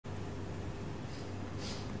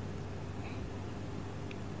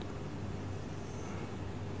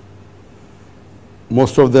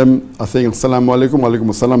Most of them are saying Assalamu alaikum, wa alaikum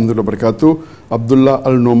assalam, wa barakatuh. Abdullah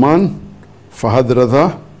Al-Noman, Fahad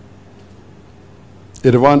Raza,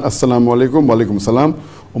 Irwan, Assalamu alaikum, wa alaikum assalam.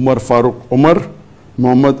 Umar Farooq Umar,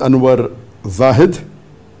 Muhammad Anwar Zahid,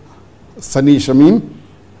 Sani Shamim,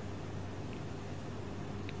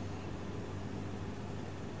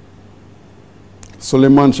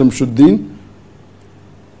 Suleiman Shamsuddin,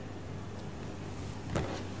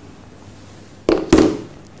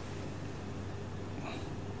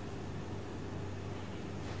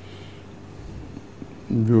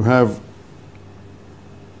 you have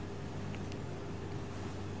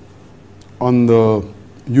on the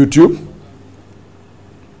YouTube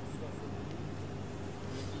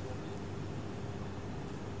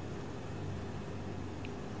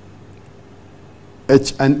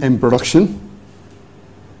H&M Production,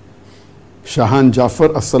 Shahan Jafar,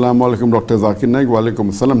 Assalamu alaikum Dr. Zakir Naik, wa alaikum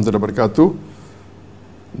assalam wa barakatuh.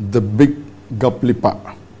 The Big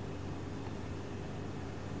Gaplipa,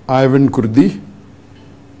 Ivan Kurdi,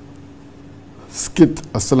 Skit,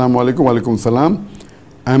 Assalamu alaikum, wa alaikum salam.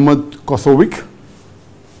 Ahmad Kosovic,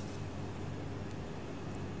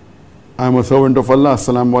 I am a servant of Allah,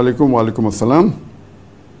 Assalamu alaikum, wa alaikum assalam.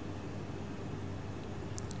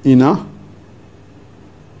 Ina,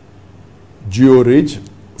 Geo Rage,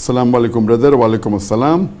 Assalamu alaikum brother, wa alaikum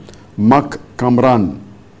assalam. Mak Kamran,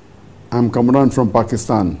 I am Kamran from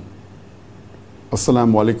Pakistan,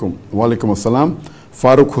 Assalamu alaikum, wa alaikum assalam.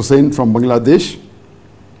 Farooq Hussain from Bangladesh.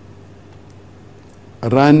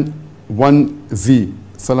 Ran 1Z,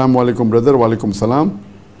 Assalamu alaikum brother, wa alaikum salam.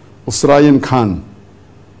 Usrayan Khan,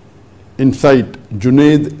 Insight,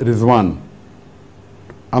 Junaid Rizwan.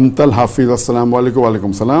 Amtal Hafiz, Assalamu alaikum, wa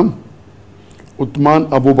alaikum salam.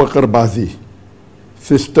 Uthman Abu Bakr Bazi,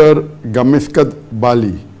 Sister Gamiskad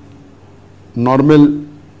Bali, Normal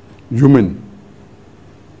Human.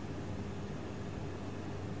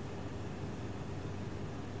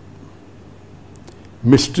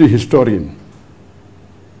 Mystery Historian,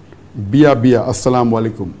 Bia Bia, Assalamu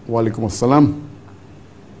alaikum, wa alaikum assalam.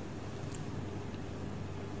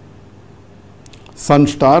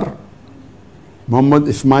 Sunstar, Muhammad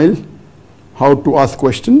Ismail, how to ask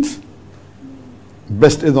questions.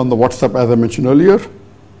 Best is on the WhatsApp, as I mentioned earlier.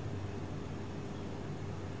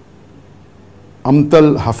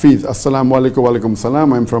 Amtal Hafiz, Assalamu alaikum, wa alaikum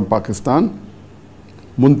salam. I am from Pakistan.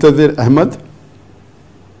 Muntazir Ahmad,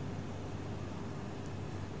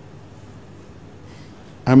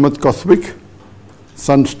 Ahmad Kosvik,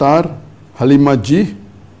 Sunstar, Halima G,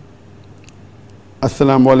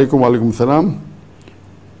 Assalamu alaikum, wa alaikum salam.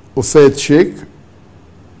 Usaid Sheikh.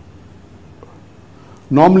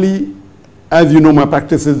 Normally, as you know, my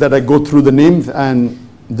practice is that I go through the names and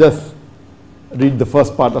just read the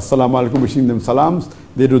first part, Assalamu alaikum, wishing them salams.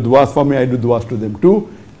 They do du'as for me, I do du'as to them too.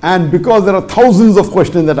 And because there are thousands of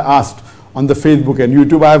questions that are asked on the Facebook and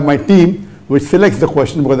YouTube, I have my team which selects the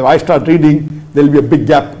question, because if I start reading, there will be a big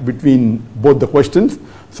gap between both the questions.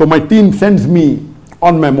 So my team sends me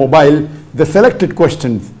on my mobile the selected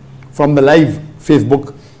questions from the live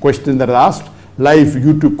Facebook question that is asked, live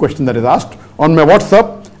YouTube question that is asked on my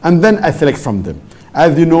WhatsApp, and then I select from them.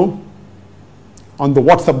 As you know, on the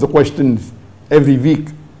WhatsApp, the questions every week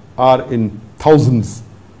are in thousands,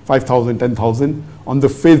 5,000, 10,000. On the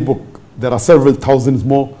Facebook, there are several thousands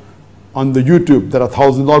more. On the YouTube, there are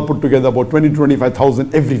thousands, all put together, about 20 to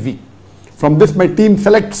 25,000 every week. From this, my team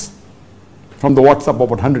selects from the WhatsApp about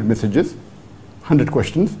 100 messages, 100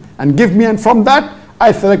 questions, and give me, and from that,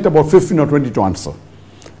 I select about 15 or 20 to answer.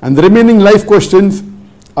 And the remaining live questions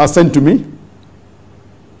are sent to me.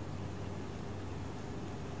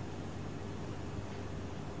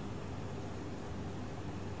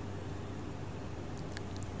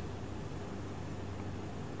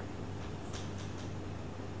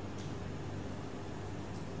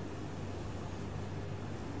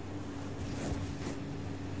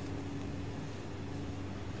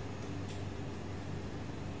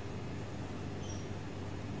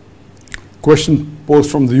 Question posed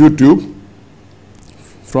from the YouTube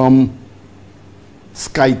from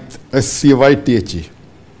Skype, SCYTHE.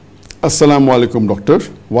 Assalamu alaikum, doctor.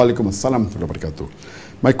 Wa alaikum assalam wa barakatuh.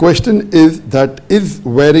 My question is that, is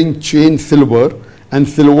wearing chain silver and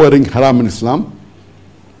silver ring haram in Islam?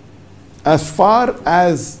 As far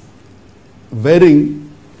as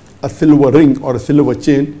wearing a silver ring or a silver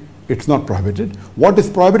chain, it's not prohibited. What is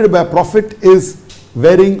prohibited by a prophet is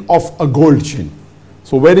wearing of a gold chain.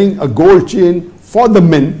 So wearing a gold chain for the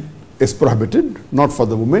men is prohibited, not for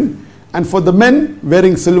the women. And for the men,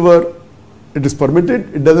 wearing silver, it is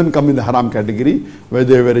permitted. It doesn't come in the haram category.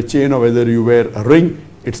 Whether you wear a chain or whether you wear a ring,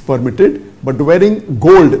 it's permitted. But wearing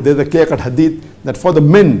gold, there's a clear-cut hadith that for the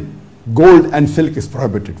men, gold and silk is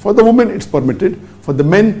prohibited. For the women, it's permitted. For the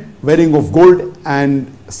men, wearing of gold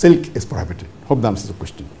and silk is prohibited. Hope that answers the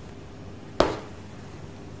question.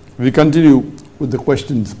 We continue with the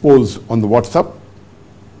questions posed on the WhatsApp.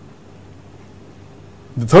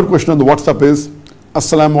 The third question on the WhatsApp is,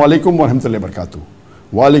 Assalamu alaikum wa rahmatullahi wa barakatuh.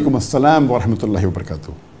 Wa alaikum assalam wa rahmatullahi wa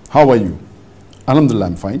barakatuh. How are you? Alhamdulillah,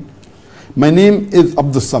 I'm fine. My name is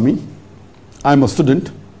Abdul Sami. I'm a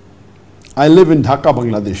student. I live in Dhaka,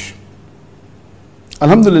 Bangladesh.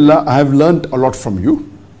 Alhamdulillah, I have learnt a lot from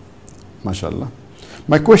you. MashaAllah.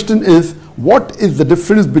 My question is, what is the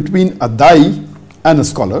difference between a da'i and a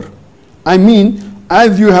scholar? I mean,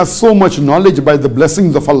 as you have so much knowledge by the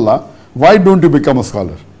blessings of Allah, why don't you become a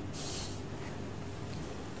scholar?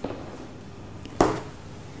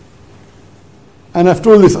 And I've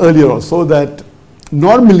told this earlier also that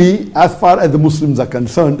normally, as far as the Muslims are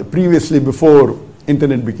concerned, previously before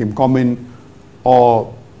internet became common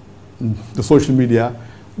or the social media,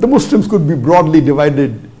 the Muslims could be broadly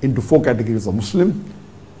divided into 4 categories of Muslim.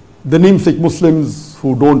 The namesake Muslims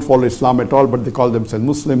who don't follow Islam at all, but they call themselves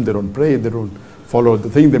Muslim, they don't pray, they don't follow the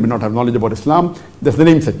thing, they may not have knowledge about Islam. That's the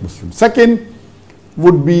namesake Muslim. Second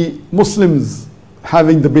would be Muslims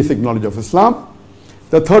having the basic knowledge of Islam.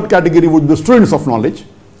 The third category would be students of knowledge,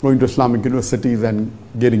 going to Islamic universities and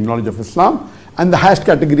gaining knowledge of Islam. And the highest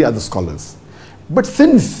category are the scholars. But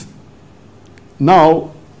since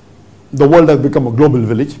now the world has become a global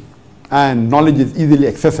village and knowledge is easily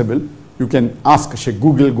accessible, you can ask Sheikh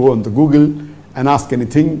Google, go on to Google and ask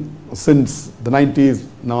anything. Since the 90s,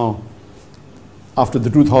 now after the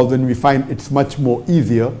 2000, we find it's much more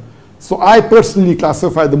easier. So I personally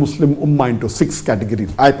classify the Muslim Ummah into 6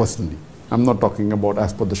 categories. I personally, I'm not talking about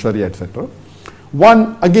as per the Sharia, etc.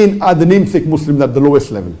 One, again, are the namesake Muslims at the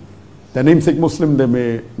lowest level. The namesake Muslim, they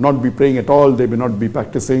may not be praying at all, they may not be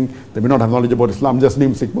practicing, they may not have knowledge about Islam, just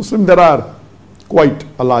namesake Muslim. There are quite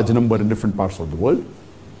a large number in different parts of the world.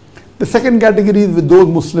 The second category is with those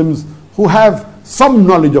Muslims who have some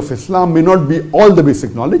knowledge of Islam, may not be all the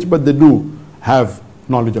basic knowledge, but they do have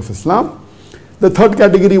knowledge of Islam. The third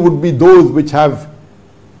category would be those which have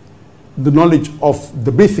the knowledge of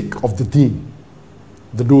the basic of the deen,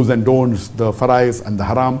 the do's and don'ts, the farais and the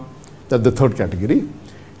haram. That's the third category.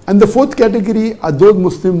 And the fourth category are those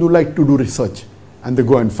Muslims who like to do research and they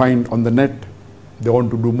go and find on the net, they want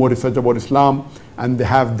to do more research about Islam and they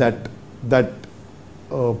have that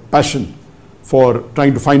passion for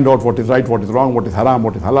trying to find out what is right, what is wrong, what is haram,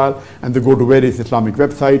 what is halal, and they go to various Islamic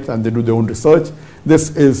websites and they do their own research.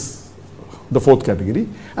 This is the fourth category.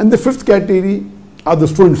 And the fifth category are the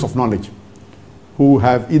students of knowledge who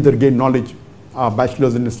have either gained knowledge,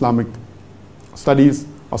 bachelors in Islamic studies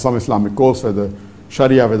or some Islamic course, whether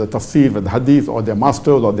Sharia, whether Tafsir, whether Hadith, or their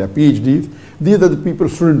masters or their PhDs. These are the people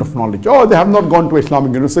students of knowledge. Or they have not gone to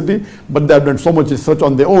Islamic university, but they have done so much research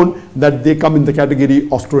on their own that they come in the category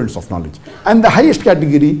of students of knowledge. And the highest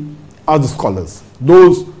category are the scholars.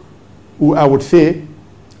 Those who I would say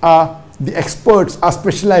are the experts, are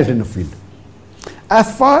specialized in a field.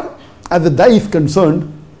 As far as the da'i is concerned,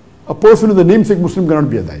 a person who is a namesake Muslim cannot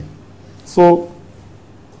be a da'i. So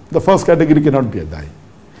the first category cannot be a da'i.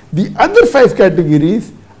 The other 5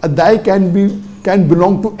 categories, a da'i can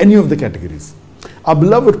belong to any of the categories. Our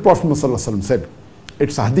beloved Prophet ﷺ said,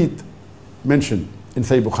 it's a hadith mentioned in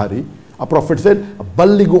Sahih Bukhari. Our Prophet said,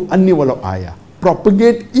 "Ballighu anni walau ayah."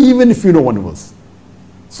 Propagate even if you know one verse.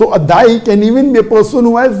 So a da'i can even be a person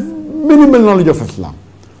who has minimal knowledge of Islam.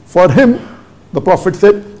 For him, the Prophet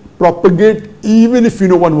said, propagate even if you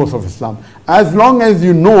know one verse of Islam. As long as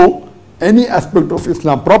you know any aspect of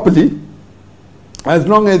Islam properly, as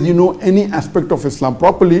long as you know any aspect of Islam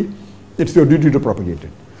properly, it's your duty to propagate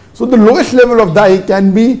it. So the lowest level of da'i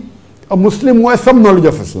can be a Muslim who has some knowledge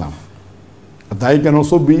of Islam. A da'i can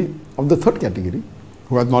also be of the third category,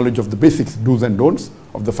 who has knowledge of the basics, do's and don'ts,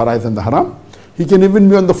 of the farais and the haram. He can even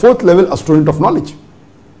be on the fourth level, a student of knowledge,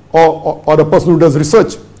 or a person who does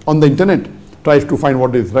research on the internet, tries to find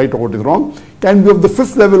what is right or what is wrong, can be of the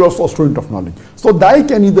fifth level of a student of knowledge. So da'i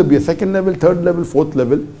can either be a second level, third level, fourth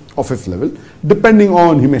level, or fifth level, depending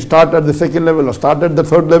on, he may start at the second level or start at the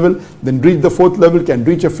third level, then reach the fourth level, can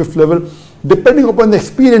reach a fifth level, depending upon the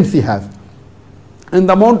experience he has and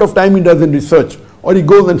the amount of time he does in research, or he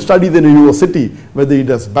goes and studies in a university, whether he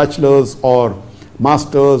does bachelor's or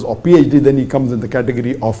master's or PhD, then he comes in the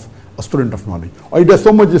category of a student of knowledge. Or he does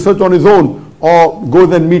so much research on his own, or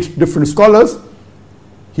goes and meets different scholars,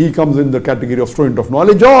 he comes in the category of student of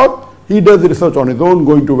knowledge. Or he does research on his own,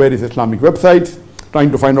 going to various Islamic websites, trying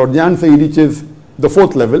to find out the answer, he reaches the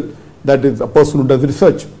fourth level, that is a person who does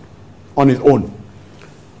research on his own.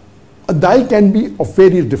 A da'i can be of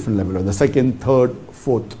various different levels, the second, third,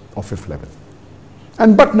 fourth, or 5th level.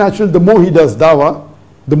 And but naturally, the more he does dawah,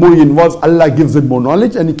 the more he involves, Allah gives him more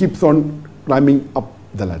knowledge and he keeps on climbing up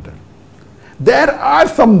the ladder. There are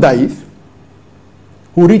some dais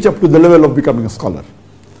who reach up to the level of becoming a scholar.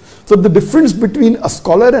 So the difference between a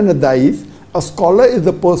scholar and a dai is, a scholar is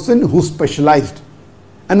a person who's specialized.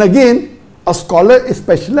 And again, a scholar is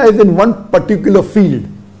specialized in one particular field.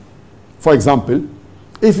 For example,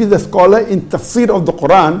 if he's a scholar in tafsir of the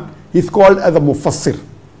Quran, he's called as a mufassir.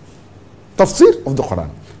 Tafsir of the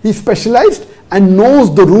Quran. He's specialized and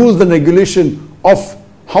knows the rules and regulation of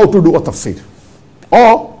how to do a tafsir.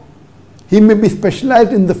 Or he may be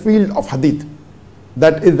specialized in the field of hadith.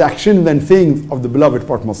 That is the actions and sayings of the beloved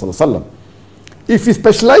Prophet Muhammad. If he's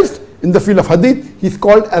specialized in the field of hadith, he's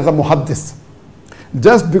called as a muhaddis.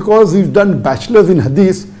 Just because he's done bachelor's in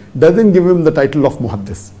hadith doesn't give him the title of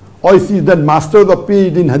muhaddis. Or if he's done master's or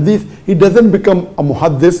PhD in hadith, he doesn't become a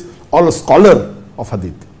muhaddis or a scholar of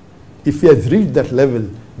hadith. If he has reached that level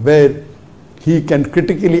where he can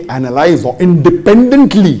critically analyze or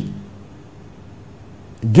independently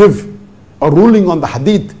give a ruling on the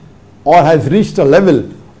hadith, or has reached a level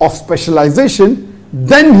of specialization,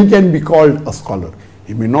 then he can be called a scholar.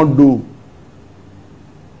 He may not do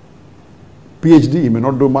PhD, he may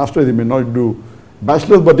not do master's, he may not do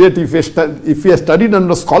bachelor's, but yet if he has studied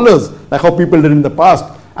under scholars, like how people did in the past,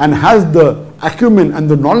 and has the acumen and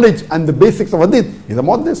the knowledge and the basics of hadith, he's a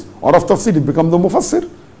muhaddis. Or of tafsir, he becomes the mufassir.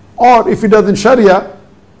 Or if he does in sharia,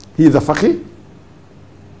 he is a faqih.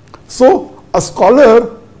 So a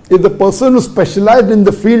scholar is the person who specialized in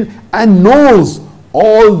the field and knows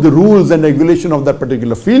all the rules and regulation of that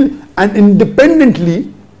particular field and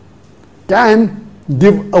independently can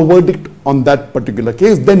give a verdict on that particular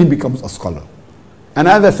case, then he becomes a scholar. And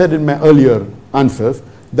as I said in my earlier answers,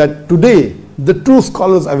 that today the true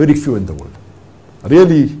scholars are very few in the world.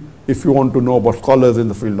 Really, if you want to know about scholars in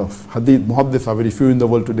the field of hadith, muhaddis are very few in the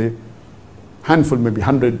world today. Handful, maybe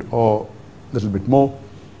 100 or a little bit more.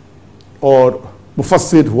 Or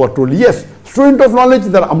mufassir who are told, yes, student of knowledge,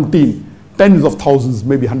 there are umpteen, tens of thousands,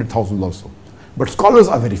 maybe 100,000 also. But scholars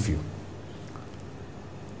are very few.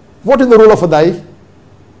 What is the role of a dai?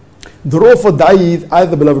 The role of a dai is, as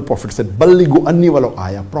the beloved Prophet said, Ballighu anni walau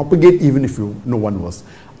ayah, propagate even if you know one verse.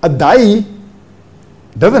 A dai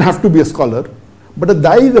doesn't have to be a scholar, but a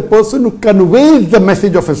dai is a person who conveys the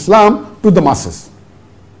message of Islam to the masses.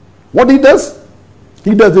 What he does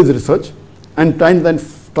his research and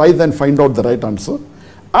tries and find out the right answer.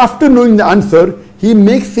 After knowing the answer, he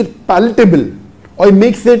makes it palatable or he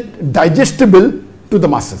makes it digestible to the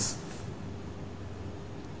masses.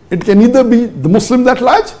 It can either be the Muslims at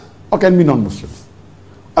large or can be non-Muslims.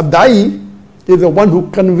 A dai is the one who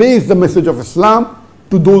conveys the message of Islam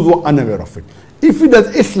to those who are unaware of it. If he does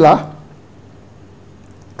islah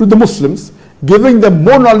to the Muslims, giving them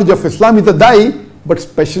more knowledge of Islam, is a dai, but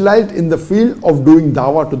specialized in the field of doing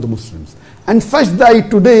dawah to the Muslims. And such dai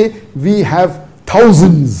today, we have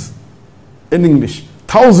thousands in English,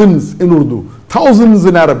 thousands in Urdu, thousands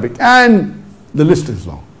in Arabic, and the list is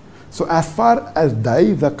long. So as far as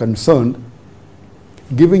dais are concerned,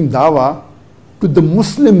 giving dawah to the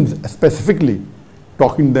Muslims specifically,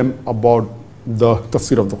 talking them about the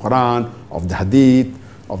tafsir of the Quran, of the hadith,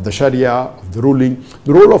 of the sharia, of the ruling.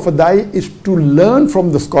 The role of a dai is to learn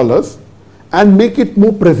from the scholars and make it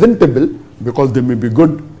more presentable, because they may be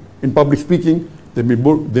good in public speaking, they may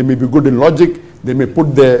be good in logic, they may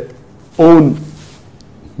put their own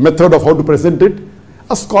method of how to present it.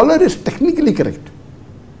 A scholar is technically correct.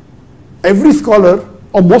 Every scholar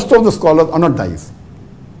or most of the scholars are not dais.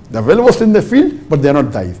 They are well versed in their field, but they are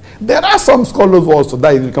not dais. There are some scholars who are also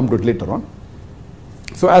dais, we'll come to it later on.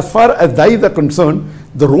 So as far as dais are concerned,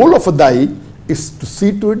 the role of a dai is to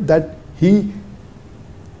see to it that he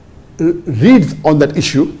reads on that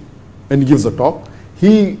issue and he gives a talk.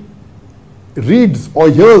 He reads or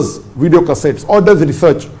hears video cassettes or does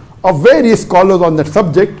research of various scholars on that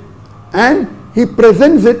subject, and he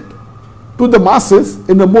presents it to the masses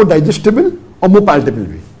in a more digestible or more palatable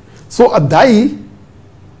way. So a dai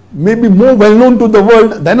may be more well known to the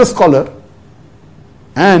world than a scholar,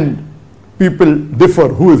 and people differ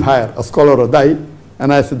who is higher, a scholar or a dai,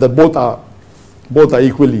 and I said that both are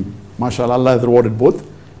equally, mashallah, Allah has rewarded both.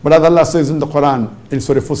 But as Allah says in the Quran, in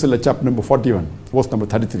Surah Fussilat, chapter number 41, verse number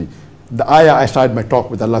 33, the ayah I started my talk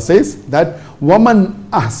with, Allah says that وَمَنْ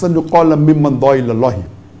أَحْسَنُ قَوْلًا مِمَّنْ دَعَا إِلَى اللَّهِ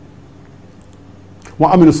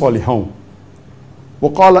وَعَمِلَ صَالِحًا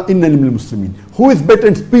وَقَالَ إِنَّنِي مِنَ الْمُسْلِمِينَ. Who is better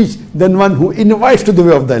in speech than one who invites to the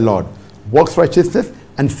way of thy Lord, works righteousness,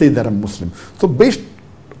 and says that I'm Muslim. So based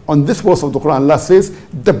on this verse of the Quran, Allah says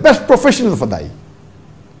the best profession is of a dai.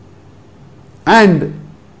 And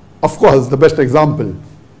of course, the best example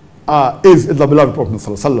is the beloved Prophet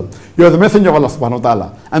ﷺ. You are the messenger of Allah subhanahu wa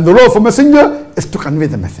ta'ala. And the role of a messenger is to convey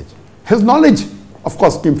the message. His knowledge, of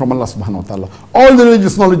course, came from Allah subhanahu wa ta'ala. All the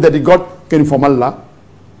religious knowledge that he got came from Allah.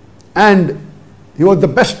 And he was the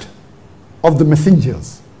best of the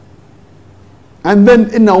messengers. And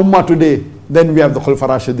then in our ummah today, then we have the Khulafa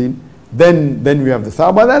Rashidin, then we have the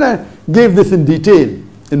Sahaba. Then I gave this in detail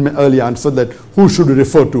in my earlier answer, that who should we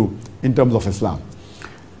refer to in terms of Islam.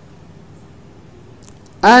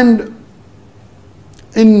 And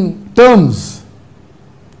in terms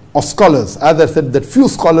of scholars, as I said, that few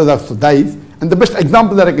scholars are so dive, and the best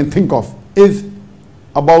example that I can think of is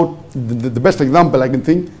about, the best example I can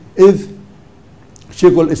think is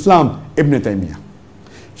Shaykh al-Islam Ibn Taymiyyah.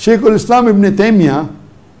 Shaykh al-Islam Ibn Taymiyyah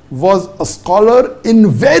was a scholar in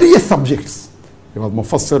various subjects. He was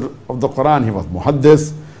Mufassir of the Quran, he was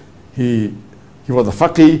Muhaddis, he was a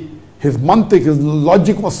faqih, his mantiq, his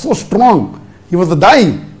logic was so strong. He was a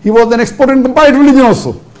da'i, he was an expert in comparative religion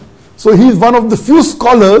also. So he is one of the few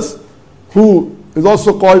scholars who is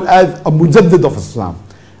also called as a mujaddid of Islam.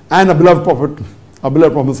 And a beloved Prophet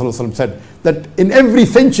ﷺ said that in every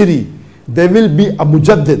century there will be a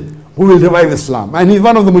mujaddid who will revive Islam. And he is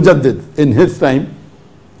one of the mujaddid. In his time,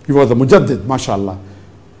 he was a mujaddid, mashallah.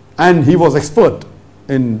 And he was expert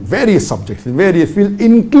in various subjects, in various fields,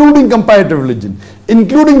 including comparative religion,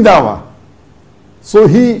 including dawah. So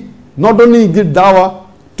he not only did dawah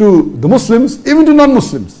to the Muslims, even to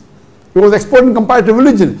non-Muslims. He was expert in comparative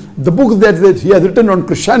religion. The book that he has written on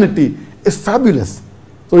Christianity is fabulous.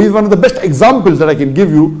 So he is one of the best examples that I can give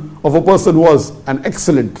you of a person who was an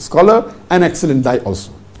excellent scholar and excellent da'i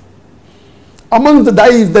also. Among the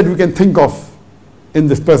da'is that we can think of in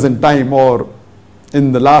this present time or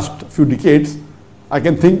in the last few decades, I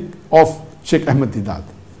can think of Sheikh Ahmad Deedat.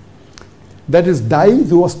 That is da'is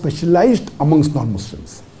who are specialized amongst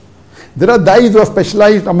non-Muslims. There are da'is who are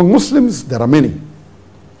specialized among Muslims, there are many,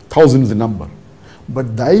 thousands in number.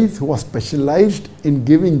 But da'is who are specialized in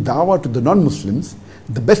giving dawah to the non-Muslims,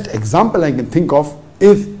 the best example I can think of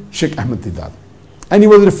is Sheikh Ahmad Deedat. And he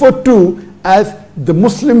was referred to as the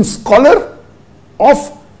Muslim scholar of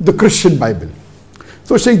the Christian Bible.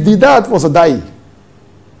 So Sheikh Deedat was a da'i.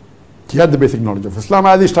 He had the basic knowledge of Islam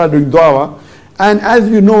as he started doing dawah. And as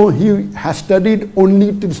you know, he has studied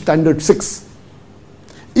only till standard 6.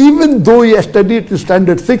 Even though he has studied till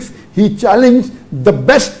standard 6, he challenged the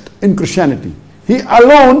best in Christianity. He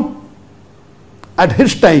alone, at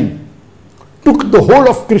his time, took the whole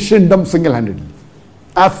of Christendom single-handedly,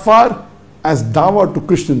 as far as dawah to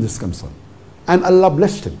Christians is concerned. And Allah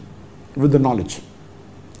blessed him with the knowledge.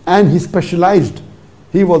 And he specialized.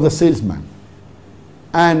 He was a salesman,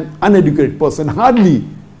 an uneducated person. Hardly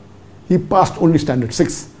he passed only standard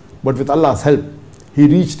 6, but with Allah's help, he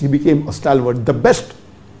became a stalwart, the best,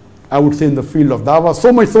 I would say, in the field of dawah,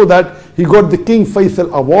 so much so that he got the King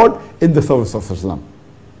Faisal Award in the service of Islam.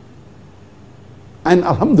 And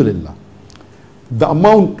alhamdulillah, the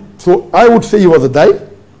amount, so I would say he was a da'i.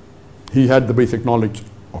 He had the basic knowledge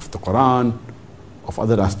of the Quran, of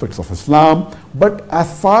other aspects of Islam, but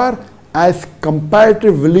as far as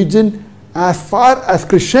comparative religion, as far as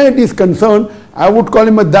Christianity is concerned, I would call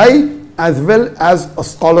him a da'i as well as a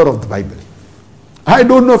scholar of the Bible. I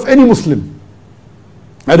don't know of any Muslim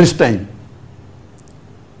at his time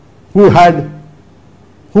who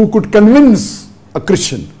could convince a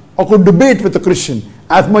Christian or could debate with a Christian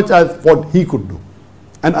as much as what he could do.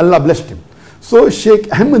 And Allah blessed him. So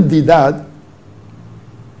Sheikh Ahmad Deedat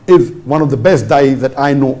is one of the best da'is that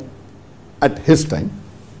I know at his time.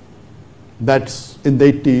 That's in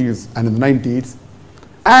the 80s and in the 90s.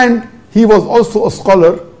 And he was also a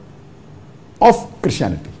scholar of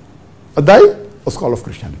Christianity. A da'i, a scholar of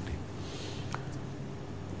Christianity.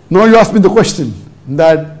 Now you ask me the question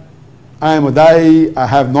that I am a da'i, I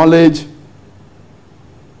have knowledge.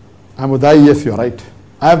 I am a da'i, yes, you are right.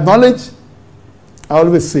 I have knowledge. I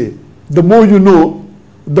always say, the more you know,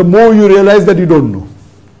 the more you realize that you don't know.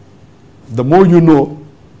 The more you know,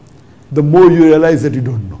 the more you realize that you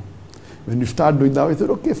don't know. When you start doing that, you say,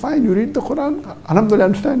 okay, fine, you read the Quran, alhamdulillah,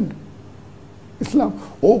 understand Islam.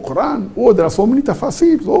 Oh, Quran, oh, there are so many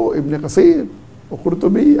tafasir, oh, Ibn Qasir, oh,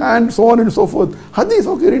 Qurtubi, and so on and so forth. Hadith,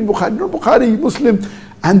 okay, read Bukhari, no, Bukhari, Muslim.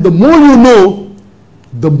 And the more you know,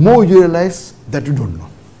 the more you realize that you don't know.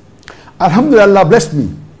 Alhamdulillah, Allah blessed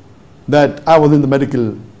me that I was in the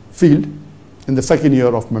medical field in the second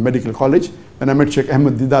year of my medical college when I met Sheikh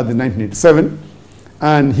Ahmad Deedat in 1987.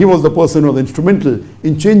 And he was the person who was instrumental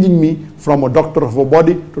in changing me from a doctor of a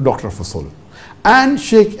body to doctor of a soul. And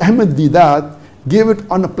Sheikh Ahmad Deedat gave it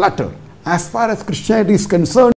on a platter. As far as Christianity is concerned,